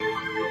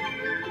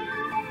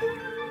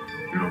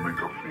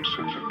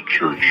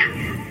church.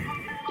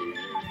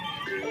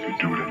 You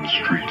do it in the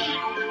streets.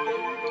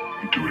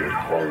 You do it at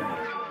home.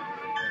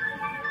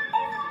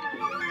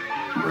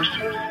 The rest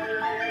of it.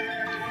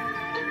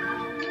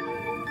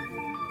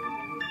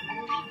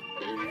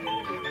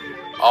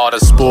 All the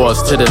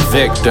spoils to the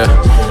victor.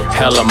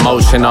 Hella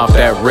motion off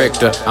that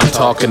Richter. I'm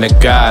talking to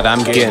God,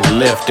 I'm getting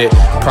lifted.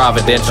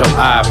 Providential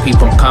eye,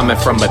 people coming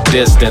from a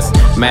distance.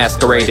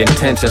 Masquerade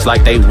intentions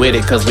like they with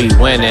it cause we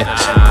winning.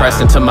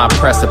 Pressing to my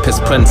precipice,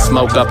 putting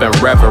smoke up in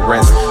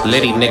reverence.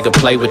 Liddy nigga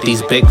play with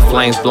these big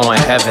flames blowing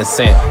heaven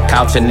sent.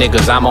 Couching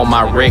niggas, I'm on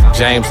my Rick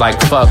James like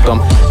fuck them.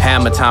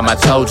 Hammer time, I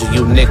told you,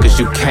 you niggas,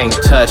 you can't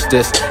touch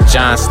this.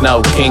 Jon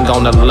Snow, king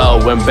on the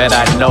low, and bet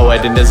I know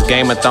it. In this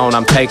Game of Thrones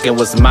I'm taking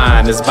what's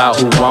mine, it's about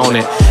who want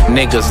it.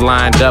 Niggas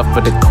lined up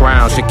for the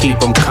crown, should keep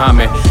them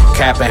coming.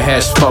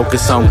 KappNeffect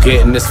focus on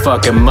getting this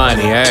fucking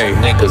money, hey.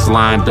 Niggas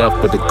lined up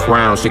for the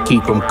crown, should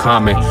keep them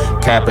coming.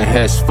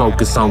 KappNeffect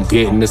focus on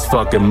getting this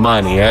fucking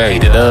money, hey.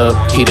 Heat it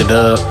up, heat it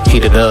up,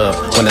 heat it up.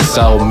 When the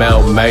soul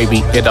melt, maybe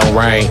it don't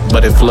rain,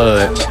 but it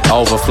flood.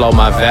 Overflow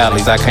my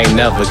valleys, I can't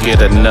never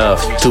get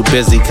enough. Too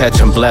busy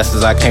catching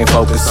blessings, I can't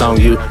focus on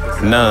you,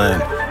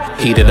 none.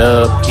 Heat it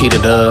up, heat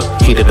it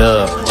up, heat it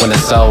up. When the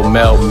soul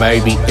melt,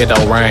 maybe it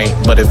don't rain,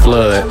 but it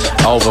flood.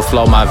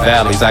 Overflow my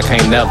valleys, I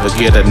can't never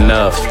get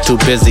enough. Too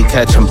busy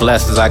catching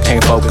blessings, I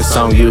can't focus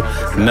on you,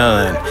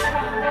 none.